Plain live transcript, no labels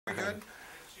We good?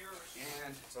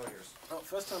 And it's all yours. Oh,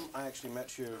 first time I actually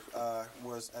met you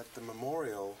was at the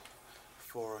memorial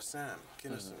for Sam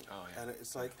Kinison. Oh, yeah. And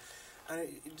it's like,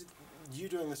 you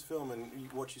doing this film and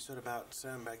what you said about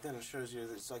Sam back then, it shows you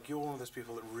that it's like you're one of those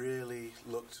people that really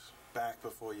looked back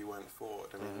before you went forward.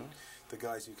 I mean, the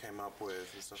guys you came up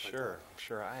with and stuff like that.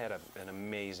 Sure. I had an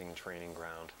amazing training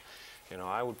ground. You know,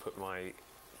 I would put my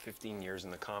 15 years in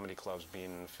the comedy clubs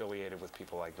being affiliated with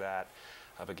people like that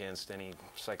up against any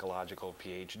psychological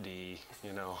PhD,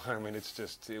 you know. I mean,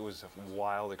 it was a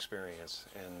wild experience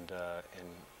and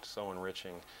so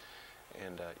enriching.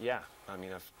 And yeah, I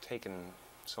mean, I've taken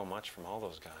so much from all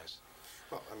those guys.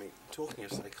 Well, I mean, talking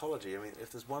of psychology, I mean,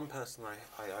 if there's one person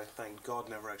I thank God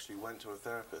never actually went to a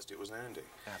therapist, it was Andy.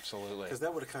 Absolutely. Because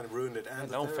that would have kind of ruined it.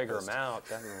 And don't figure him out.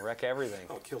 That would wreck everything.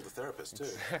 Oh, killed the therapist, too.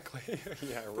 Exactly.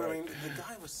 Yeah, right. But I mean, the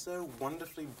guy was so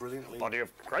wonderfully, brilliantly... The body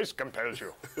of Christ compels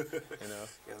you. You know?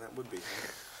 Yeah, that would be.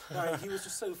 No, he was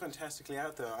just so fantastically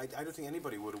out there. I don't think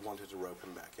anybody would have wanted to rope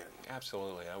him back in.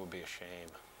 Absolutely. That would be a shame.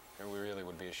 It really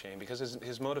would be a shame because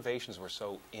his motivations were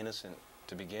so innocent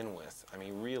to begin with. I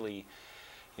mean, really,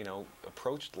 you know,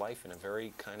 approached life in a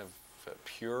very kind of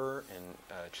pure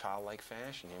and childlike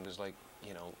fashion. He was like,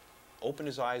 you know, opened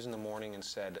his eyes in the morning and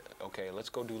said, okay, let's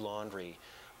go do laundry,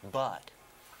 but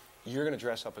you're going to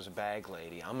dress up as a bag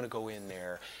lady. I'm going to go in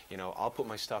there, you know, I'll put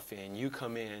my stuff in, you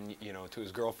come in, you know, to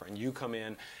his girlfriend, you come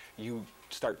in, you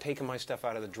start taking my stuff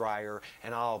out of the dryer,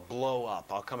 and I'll blow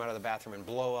up. I'll come out of the bathroom and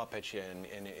blow up at you,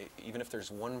 and even if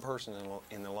there's one person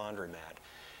in the laundromat,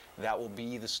 that will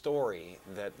be the story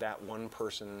that one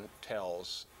person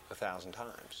tells 1,000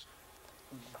 times.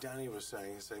 Danny was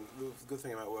saying the good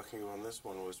thing about working on this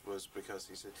one was because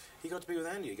he said he got to be with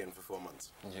Andy again for 4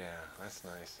 months. Yeah, that's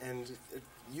nice. And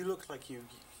you looked like you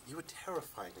were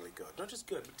terrifyingly good. Not just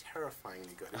good, but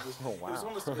terrifyingly good. It was, oh, wow.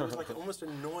 It was like almost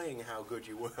annoying how good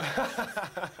you were.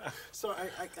 So,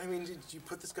 I mean, did you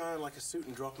put this guy in like a suit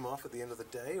and drop him off at the end of the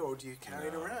day, or do you carry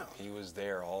it around? He was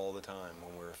there all the time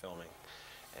when we were filming.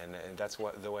 And that's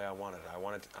the way I wanted it. I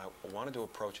wanted to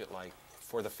approach it like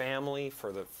for the family,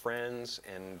 for the friends,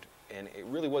 and it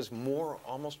really was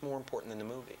almost more important than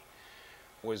the movie,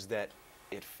 was that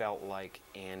it felt like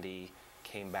Andy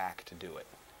came back to do it.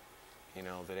 You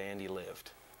know, that Andy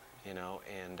lived, you know,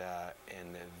 and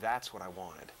that's what I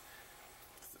wanted.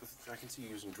 I can see you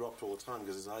using dropped all the time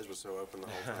because his eyes were so open the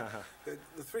whole time.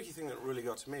 The freaky thing that really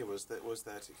got to me was that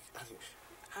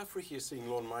how freaky is seeing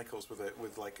Lorne Michaels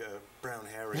with like a brown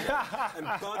hair and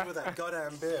Bud with that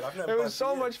goddamn beard. I've never. It was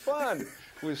so much fun.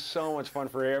 It was so much fun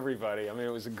for everybody. I mean,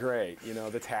 it was great. You know,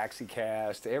 the Taxi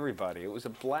cast, everybody. It was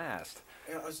a blast.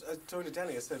 Yeah, I was talking to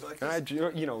Danny. I said, like,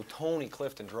 you know, Tony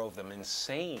Clifton drove them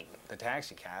insane. The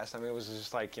Taxi cast. I mean, it was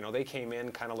just like, you know, they came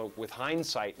in kind of with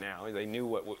hindsight now. They knew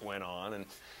what went on, and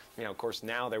you know, of course,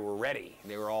 now they were ready.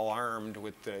 They were all armed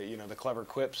with the, you know, the clever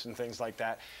quips and things like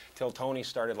that. Till Tony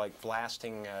started like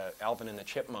blasting Alvin and the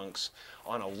Chipmunks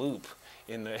on a loop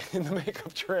in the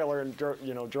makeup trailer and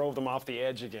drove them off the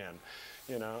edge again.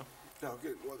 You know. No,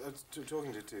 good. Well,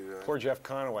 talking to poor Jeff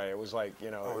Conaway. It was like,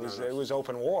 you know, it was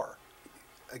open war.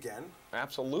 Again?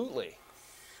 Absolutely.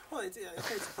 Well, I think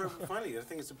it's appropriate. Finally, I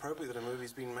think it's appropriate that a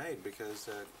movie's been made because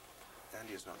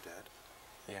Andy is not dead.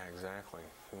 Yeah, exactly.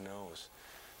 Who knows?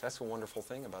 That's the wonderful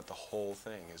thing about the whole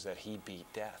thing, is that he beat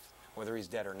death. Whether he's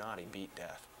dead or not, he beat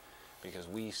death. Because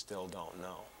we still don't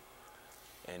know.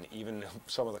 And even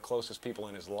some of the closest people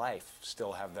in his life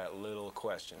still have that little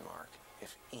question mark.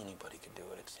 If anybody could do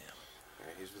it, it's him.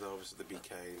 Yeah, he's with obviously the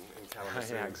BK in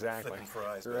Kalamazoo. Yeah, exactly. Flipping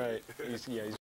fries, right. He's